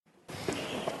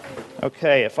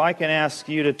Okay, if I can ask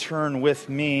you to turn with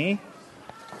me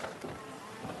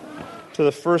to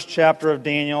the first chapter of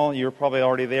Daniel. You're probably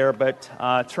already there, but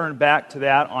turn back to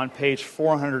that on page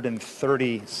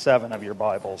 437 of your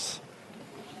Bibles.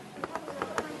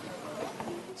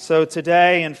 So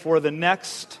today and for the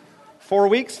next 4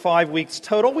 weeks, 5 weeks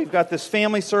total, we've got this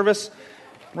family service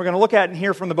we're going to look at and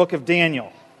hear from the book of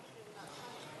Daniel.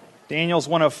 Daniel's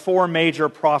one of 4 major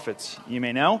prophets, you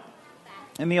may know,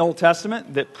 in the Old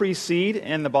Testament that precede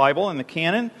in the Bible, in the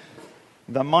canon.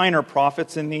 The minor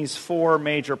prophets in these 4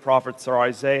 major prophets are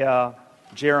Isaiah,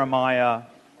 Jeremiah,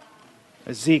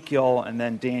 Ezekiel, and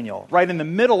then Daniel. Right in the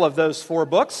middle of those 4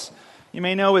 books, you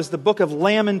may know, is the book of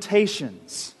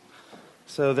Lamentations.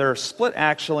 So they're split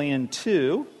actually in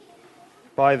 2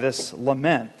 by this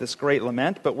lament, this great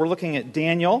lament. But we're looking at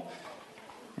Daniel,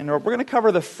 and we're going to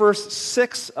cover the first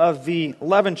 6 of the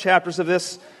 11 chapters of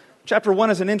this. Chapter 1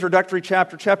 is an introductory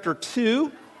chapter. Chapter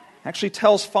 2 actually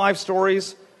tells 5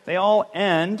 stories. They all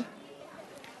end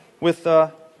with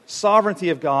the sovereignty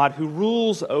of God who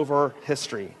rules over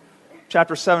history.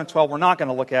 Chapter 7 and 12 we're not going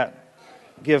to look at.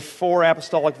 Give 4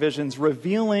 apostolic visions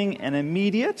revealing an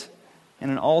immediate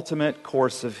and an ultimate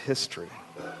course of history.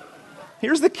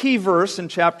 Here's the key verse in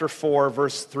chapter 4,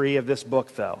 verse 3 of this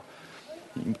book, though.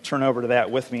 You can turn over to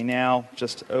that with me now,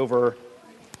 just over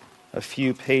a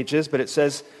few pages. But it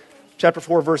says, chapter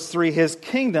 4, verse 3, His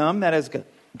kingdom, that is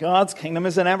God's kingdom,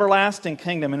 is an everlasting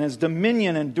kingdom, and His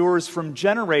dominion endures from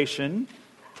generation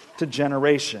to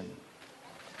generation.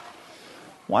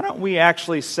 Why don't we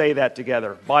actually say that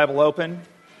together? Bible open.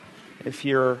 If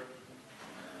you're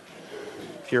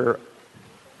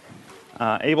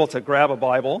able to grab a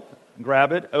Bible,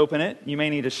 grab it, open it. You may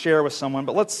need to share with someone,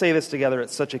 but let's say this together.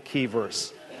 It's such a key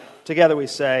verse. Together we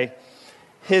say,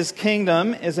 His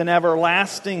kingdom is an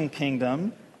everlasting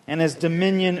kingdom, and His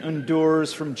dominion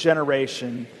endures from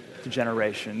generation to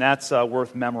generation. That's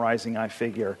worth memorizing, I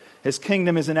figure. His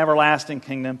kingdom is an everlasting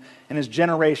kingdom, and His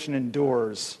generation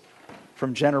endures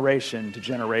from generation to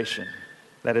generation.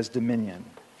 That is dominion.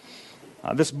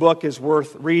 This book is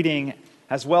worth reading,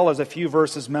 as well as a few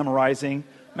verses memorizing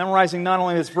not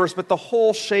only this verse, but the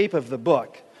whole shape of the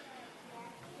book.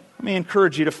 Let me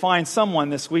encourage you to find someone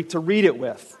this week to read it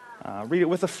with. Read it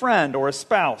with a friend or a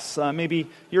spouse, maybe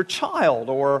your child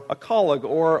or a colleague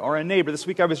or a neighbor. This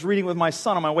week I was reading with my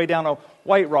son on my way down to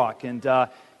White Rock, and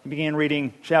he began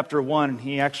reading chapter 1, and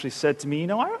he actually said to me,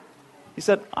 I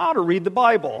ought to read the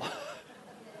Bible.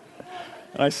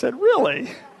 And I said, really?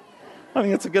 I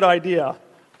think it's a good idea.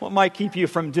 What might keep you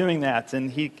from doing that? And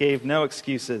he gave no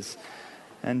excuses.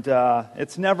 And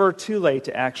it's never too late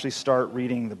to actually start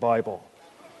reading the Bible.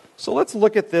 So let's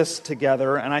look at this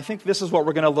together, and I think this is what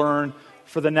we're going to learn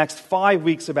for the next 5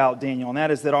 weeks about Daniel, and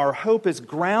that is that our hope is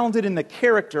grounded in the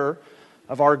character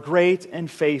of our great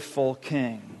and faithful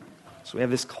King. So we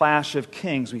have this clash of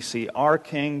kings. We see our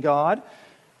King, God,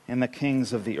 and the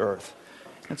kings of the earth.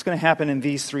 It's going to happen in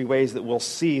these 3 ways that we'll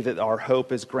see that our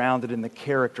hope is grounded in the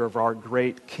character of our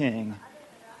great King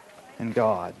and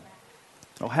God.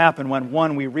 It'll happen when,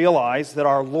 1, we realize that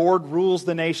our Lord rules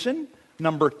the nation.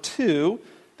 Number 2,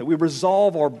 that we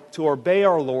resolve to obey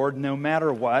our Lord no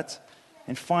matter what.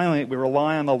 And finally, we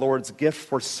rely on the Lord's gift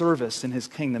for service in His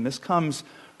kingdom. This comes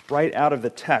right out of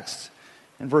the text.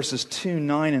 In verses 2,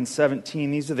 9, and 17,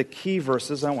 these are the key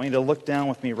verses. I want you to look down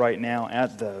with me right now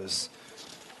at those.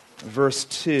 Verse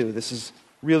 2, this is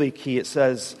really key. It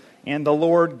says, And the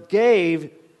Lord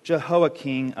gave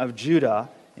Jehoiakim of Judah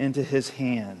into his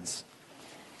hands.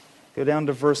 Go down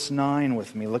to verse 9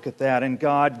 with me. Look at that. And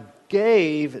God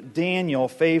gave Daniel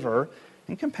favor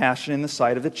and compassion in the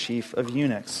sight of the chief of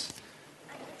eunuchs.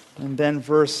 And then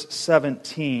verse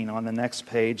 17 on the next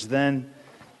page. Then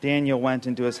Daniel went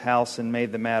into his house and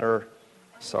made the matter...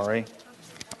 Sorry,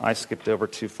 I skipped over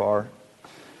too far.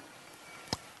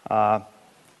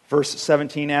 Verse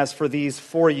 17, As for these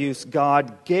 4 youths,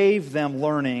 God gave them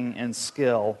learning and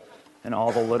skill in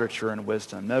all the literature and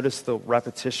wisdom. Notice the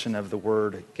repetition of the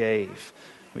word gave.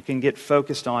 We can get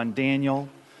focused on Daniel,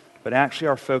 but actually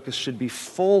our focus should be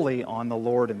fully on the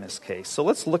Lord in this case. So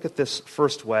let's look at this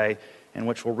first way in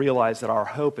which we'll realize that our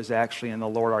hope is actually in the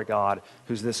Lord our God,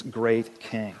 who's this great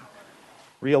King.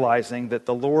 Realizing that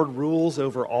the Lord rules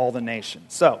over all the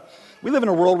nations. So, we live in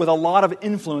a world with a lot of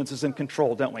influences and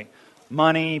control, don't we?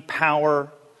 Money,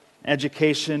 power,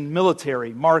 education,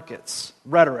 military, markets,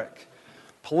 rhetoric,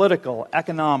 political,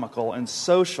 economical, and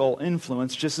social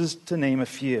influence, just as to name a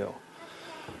few.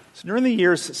 So during the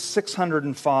years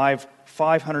 605,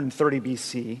 530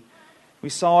 BC, we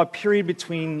saw a period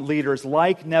between leaders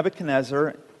like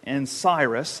Nebuchadnezzar and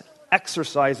Cyrus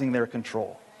exercising their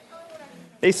control.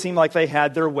 They seemed like they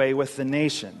had their way with the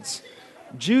nations.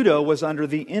 Judah was under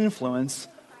the influence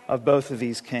of both of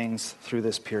these kings through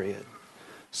this period.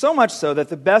 So much so that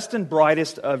the best and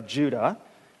brightest of Judah,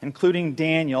 including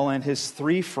Daniel and his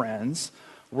 3 friends,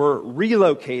 were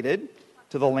relocated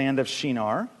to the land of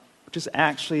Shinar, which is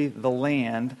actually the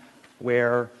land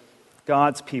where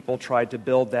God's people tried to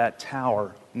build that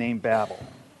tower named Babel.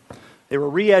 They were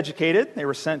re-educated. They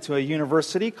were sent to a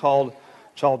university called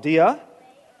Chaldea.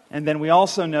 And then we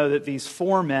also know that these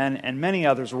 4 men and many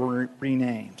others were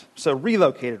renamed. So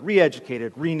relocated,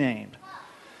 re-educated, renamed.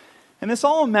 And this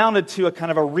all amounted to a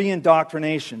kind of a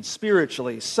re-indoctrination,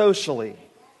 spiritually, socially,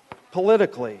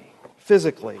 politically,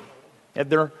 physically. They had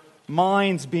their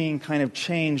minds being kind of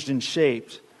changed and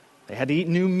shaped. They had to eat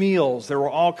new meals. There were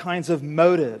all kinds of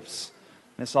motives.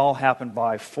 And this all happened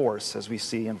by force, as we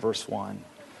see in verse 1.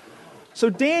 So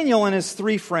Daniel and his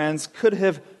 3 friends could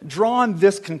have drawn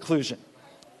this conclusion: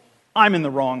 I'm in the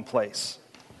wrong place.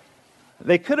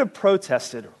 They could have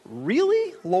protested,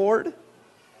 really, Lord?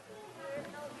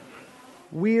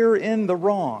 We're in the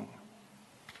wrong.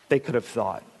 They could have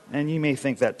thought, and you may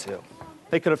think that too.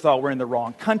 They could have thought we're in the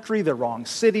wrong country, the wrong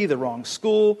city, the wrong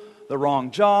school, the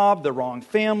wrong job, the wrong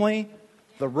family,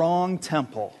 the wrong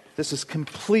temple. This is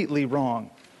completely wrong.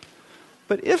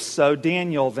 But if so,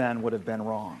 Daniel then would have been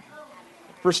wrong.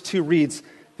 Verse 2 reads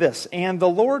this: And the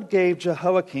Lord gave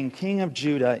Jehoiakim, king of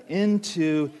Judah,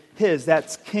 into his,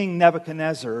 that's King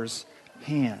Nebuchadnezzar's,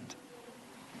 hand.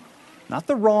 Not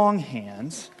the wrong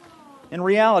hands. In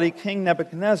reality, King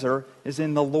Nebuchadnezzar is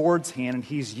in the Lord's hand, and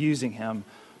he's using him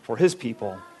for his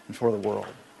people and for the world.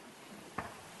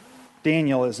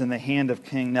 Daniel is in the hand of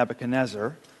King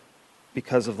Nebuchadnezzar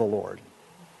because of the Lord.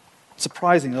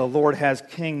 Surprisingly, the Lord has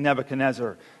King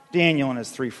Nebuchadnezzar, Daniel and his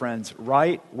 3 friends,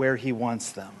 right where he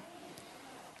wants them.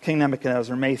 King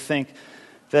Nebuchadnezzar may think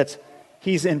that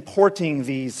he's importing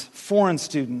these foreign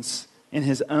students in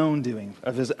his own doing,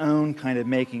 of his own kind of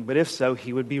making, but if so,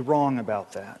 he would be wrong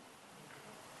about that.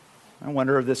 I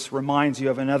wonder if this reminds you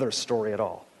of another story at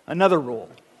all. Another rule,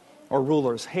 or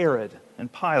rulers, Herod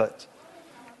and Pilate.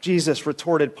 Jesus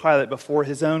retorted Pilate before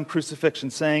his own crucifixion,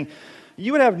 saying,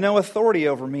 "You would have no authority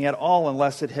over me at all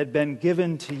unless it had been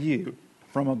given to you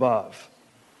from above."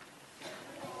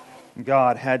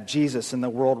 God had Jesus in the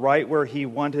world right where he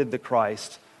wanted the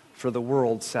Christ for the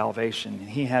world's salvation. And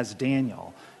he has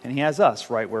Daniel, and he has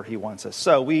us right where he wants us.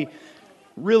 So we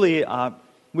really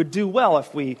would do well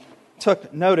if we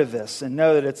took note of this and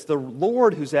know that it's the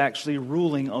Lord who's actually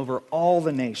ruling over all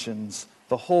the nations,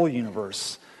 the whole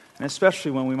universe, and especially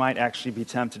when we might actually be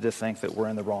tempted to think that we're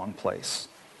in the wrong place.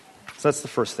 So that's the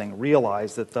first thing.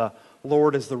 Realize that the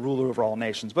Lord is the ruler over all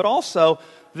nations. But also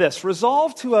this,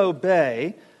 resolve to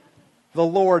obey the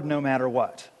Lord no matter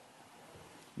what.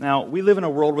 Now, we live in a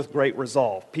world with great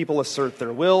resolve. People assert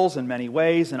their wills in many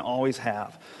ways and always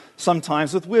have.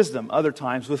 Sometimes with wisdom, other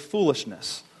times with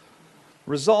foolishness.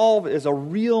 Resolve is a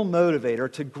real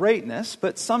motivator to greatness,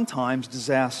 but sometimes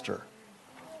disaster.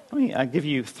 Let me give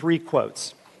you 3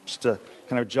 quotes just to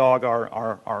kind of jog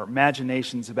our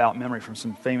imaginations about memory from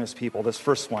some famous people. This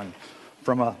first one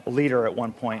from a leader at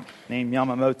one point named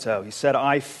Yamamoto. He said,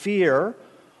 "I fear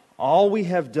all we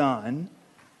have done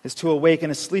is to awaken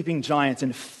a sleeping giant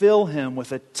and fill him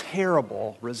with a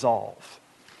terrible resolve."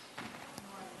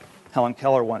 Helen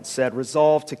Keller once said,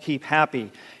 "Resolve to keep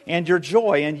happy and your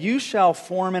joy, and you shall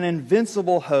form an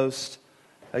invincible host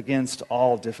against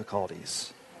all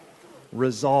difficulties."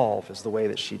 Resolve is the way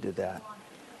that she did that.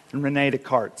 And René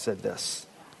Descartes said this: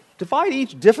 "Divide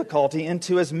each difficulty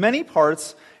into as many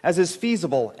parts as is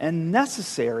feasible and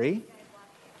necessary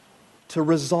to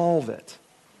resolve it."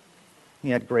 He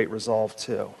had great resolve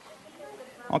too.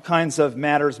 All kinds of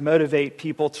matters motivate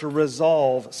people to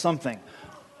resolve something.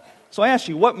 So I ask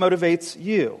you, what motivates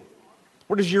you?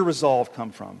 Where does your resolve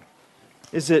come from?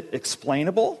 Is it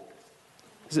explainable?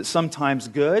 Is it sometimes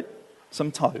good?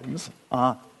 Sometimes.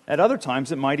 At other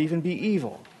times, it might even be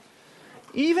evil.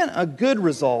 Even a good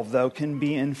resolve, though, can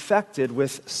be infected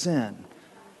with sin,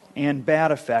 and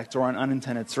bad effect or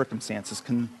unintended circumstances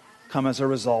can come as a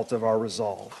result of our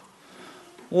resolve.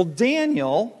 Well,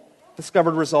 Daniel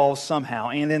discovered resolve somehow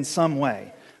and in some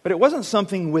way, but it wasn't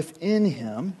something within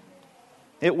him.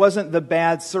 It wasn't the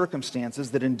bad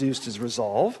circumstances that induced his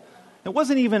resolve. It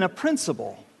wasn't even a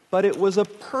principle, but it was a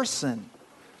person.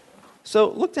 So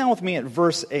look down with me at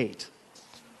verse 8.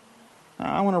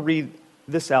 I want to read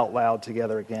this out loud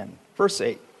together again. Verse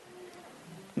 8.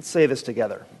 Let's say this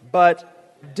together.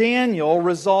 "But Daniel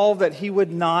resolved that he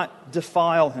would not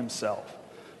defile himself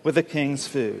with the king's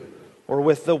food or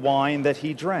with the wine that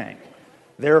he drank.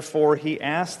 Therefore he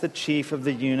asked the chief of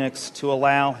the eunuchs to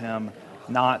allow him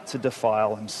not to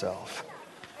defile himself.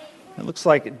 It looks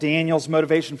like Daniel's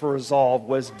motivation for resolve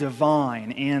was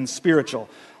divine and spiritual.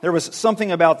 There was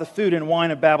something about the food and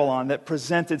wine of Babylon that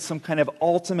presented some kind of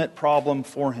ultimate problem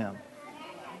for him.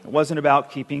 It wasn't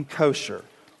about keeping kosher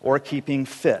or keeping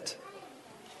fit.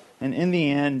 And in the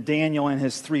end, Daniel and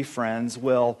his 3 friends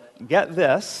will get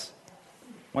this.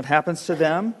 What happens to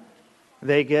them?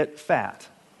 They get fat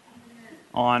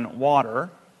on water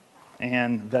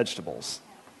and vegetables.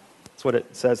 That's what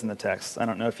it says in the text. I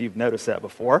don't know if you've noticed that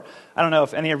before. I don't know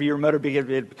if any of you are motivated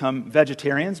to become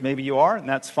vegetarians. Maybe you are, and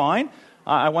that's fine.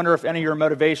 I wonder if any of your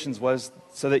motivations was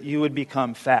so that you would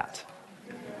become fat.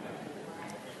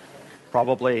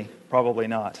 Probably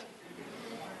not.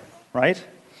 Right?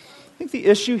 I think the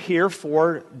issue here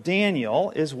for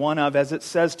Daniel is one of, as it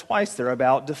says twice there,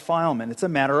 about defilement. It's a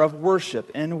matter of worship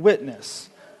and witness.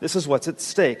 This is what's at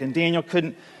stake. And Daniel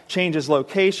couldn't change his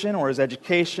location or his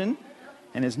education,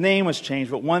 and his name was changed,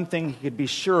 but one thing he could be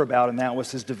sure about, and that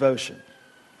was his devotion.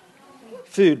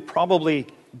 Food, probably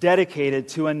dedicated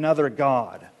to another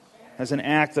god, as an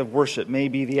act of worship, may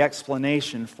be the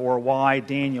explanation for why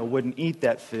Daniel wouldn't eat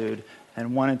that food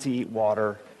and wanted to eat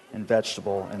water and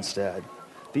vegetable instead.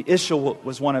 The issue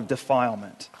was one of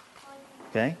defilement.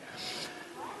 Okay?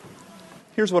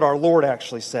 Here's what our Lord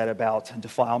actually said about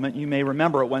defilement. You may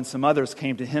remember it when some others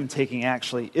came to him taking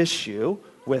actually issue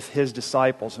with his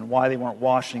disciples and why they weren't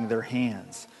washing their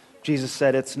hands. Jesus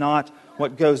said it's not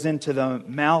what goes into the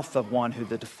mouth of one who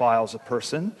defiles a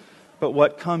person, but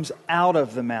what comes out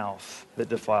of the mouth that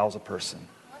defiles a person.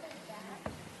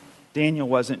 Daniel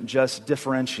wasn't just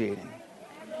differentiating.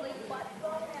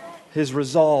 His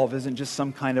resolve isn't just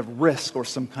some kind of risk or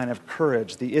some kind of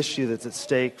courage. The issue that's at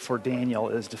stake for Daniel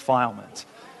is defilement.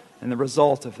 And the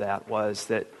result of that was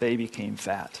that they became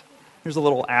fat. Here's a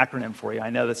little acronym for you. I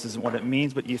know this isn't what it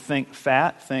means, but you think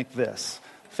fat, think this: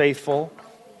 faithful,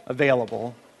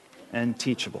 available, and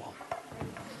teachable.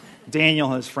 Daniel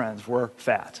and his friends were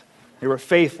fat. They were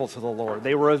faithful to the Lord.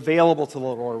 They were available to the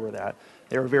Lord with that.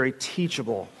 They were very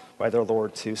teachable by their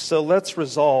Lord too. So let's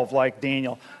resolve like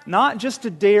Daniel, not just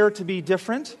to dare to be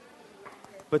different,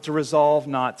 but to resolve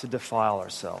not to defile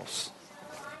ourselves.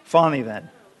 Finally then,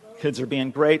 kids are being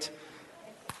great.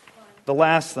 The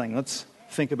last thing, let's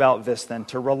think about this then,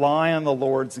 to rely on the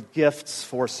Lord's gifts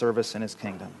for service in his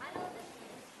kingdom.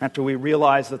 After we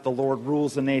realize that the Lord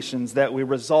rules the nations, that we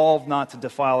resolve not to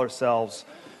defile ourselves,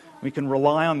 we can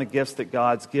rely on the gifts that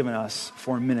God's given us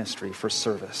for ministry, for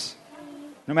service.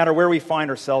 No matter where we find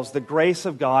ourselves, the grace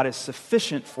of God is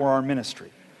sufficient for our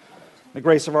ministry. The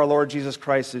grace of our Lord Jesus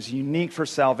Christ is unique for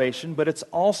salvation, but it's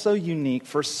also unique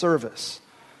for service.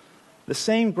 The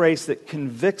same grace that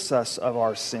convicts us of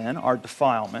our sin, our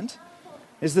defilement,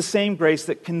 is the same grace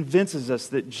that convinces us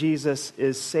that Jesus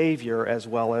is Savior as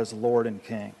well as Lord and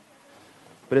King.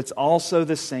 But it's also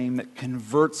the same that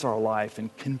converts our life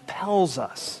and compels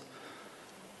us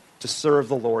to serve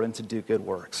the Lord and to do good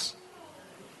works.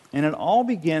 And it all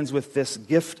begins with this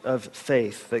gift of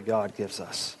faith that God gives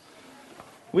us,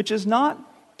 which is not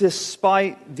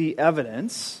despite the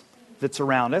evidence that's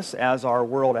around us, as our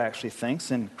world actually thinks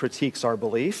and critiques our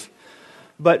belief,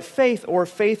 but faith or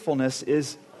faithfulness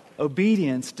is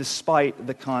obedience despite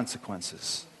the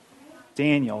consequences.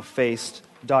 Daniel faced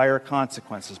dire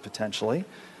consequences potentially.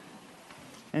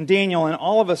 And Daniel and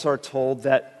all of us are told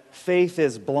that faith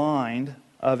is blind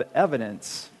of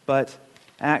evidence, but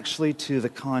actually to the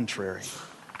contrary.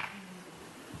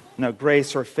 No,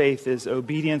 grace or faith is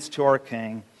obedience to our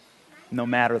King, no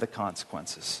matter the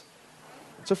consequences.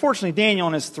 So fortunately, Daniel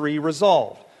and his 3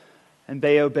 resolved, and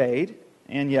they obeyed,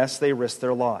 and yes, they risked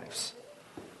their lives.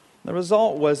 The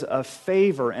result was a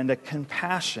favor and a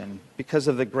compassion because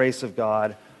of the grace of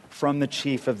God from the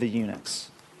chief of the eunuchs,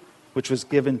 which was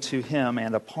given to him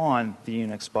and upon the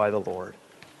eunuchs by the Lord.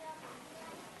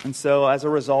 And so as a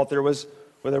result, there was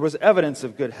evidence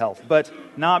of good health, but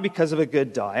not because of a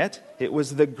good diet. It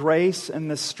was the grace and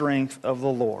the strength of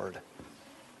the Lord,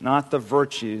 not the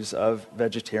virtues of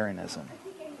vegetarianism.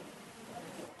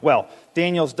 Well,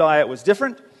 Daniel's diet was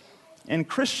different, and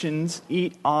Christians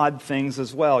eat odd things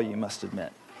as well, you must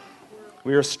admit.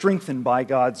 We are strengthened by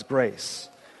God's grace.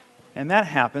 And that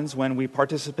happens when we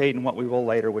participate in what we will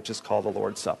later, which is called the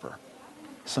Lord's Supper.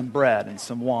 Some bread and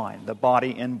some wine, the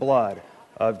body and blood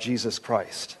of Jesus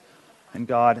Christ. And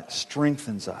God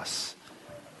strengthens us.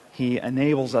 He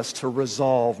enables us to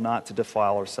resolve not to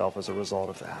defile ourselves as a result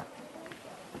of that.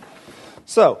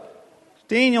 So,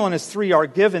 Daniel and his 3 are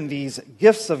given these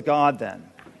gifts of God then.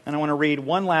 And I want to read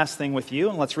one last thing with you,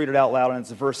 and let's read it out loud, and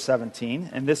it's verse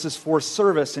 17. And this is for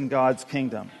service in God's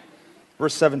kingdom.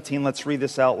 Verse 17, let's read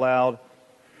this out loud.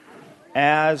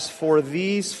 As for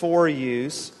these four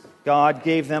youths, God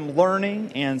gave them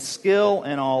learning and skill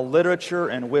in all literature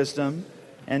and wisdom,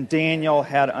 and Daniel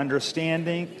had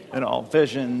understanding in all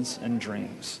visions and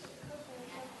dreams.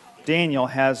 Daniel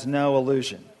has no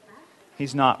illusion.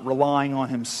 He's not relying on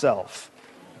himself,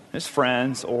 his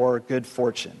friends, or good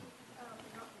fortune.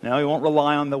 No, he won't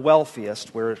rely on the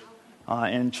wealthiest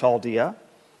in Chaldea,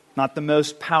 not the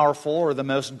most powerful or the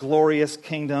most glorious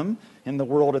kingdom in the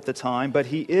world at the time, but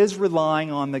he is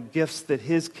relying on the gifts that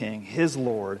his king, his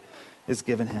Lord, has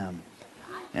given him.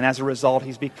 And as a result,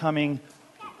 he's becoming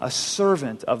a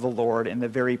servant of the Lord in the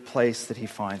very place that he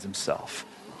finds himself,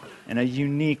 in a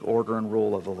unique order and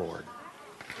rule of the Lord.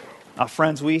 Now,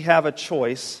 friends, we have a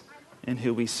choice in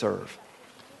who we serve.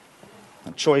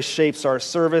 A choice shapes our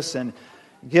service and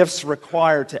gifts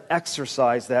required to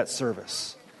exercise that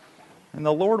service. And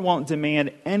the Lord won't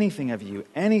demand anything of you,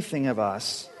 anything of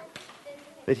us,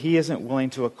 that he isn't willing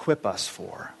to equip us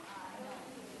for.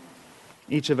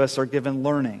 Each of us are given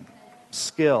learning,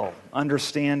 skill,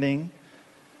 understanding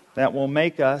that will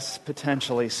make us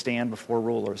potentially stand before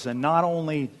rulers and not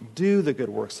only do the good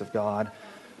works of God,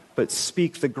 but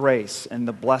speak the grace and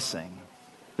the blessing,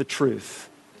 the truth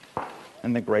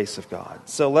and the grace of God.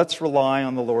 So let's rely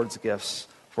on the Lord's gifts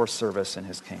for service in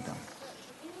his kingdom.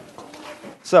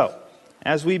 So,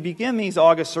 as we begin these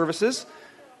August services,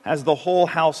 as the whole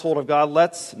household of God,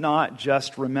 let's not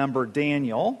just remember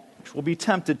Daniel, which we'll be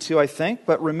tempted to, I think,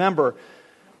 but remember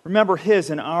his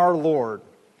and our Lord,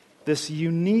 this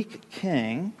unique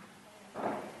king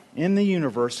in the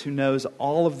universe who knows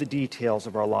all of the details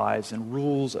of our lives and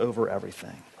rules over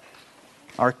everything.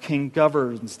 Our king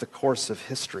governs the course of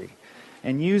history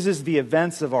and uses the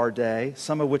events of our day,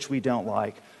 some of which we don't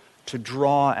like, to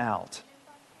draw out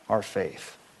our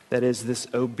faith. That is, this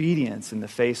obedience in the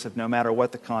face of no matter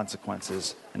what the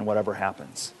consequences and whatever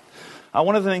happens.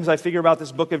 One of the things I figure about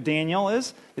this book of Daniel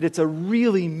is that it's a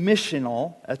really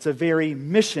missional, it's a very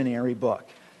missionary book.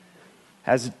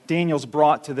 As Daniel's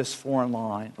brought to this foreign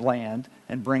land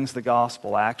and brings the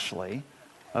gospel, actually,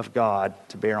 of God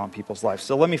to bear on people's lives.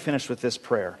 So let me finish with this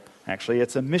prayer. Actually,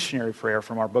 it's a missionary prayer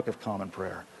from our Book of Common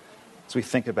Prayer. As we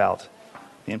think about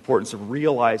the importance of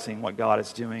realizing what God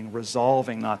is doing,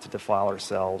 resolving not to defile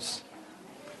ourselves,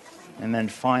 and then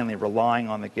finally relying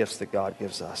on the gifts that God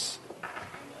gives us.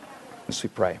 As we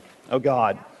pray. O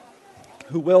God,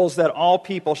 who wills that all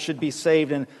people should be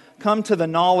saved and come to the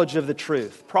knowledge of the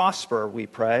truth, prosper, we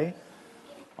pray,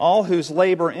 all whose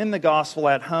labor in the gospel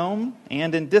at home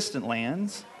and in distant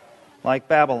lands, like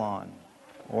Babylon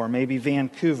or maybe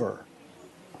Vancouver.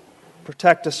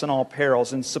 Protect us in all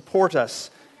perils and support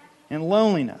us in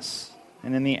loneliness.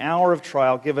 And in the hour of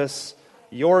trial, give us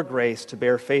your grace to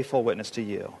bear faithful witness to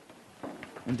you.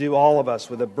 And do all of us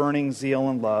with a burning zeal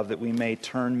and love that we may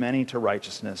turn many to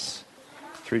righteousness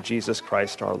through Jesus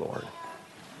Christ our Lord.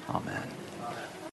 Amen.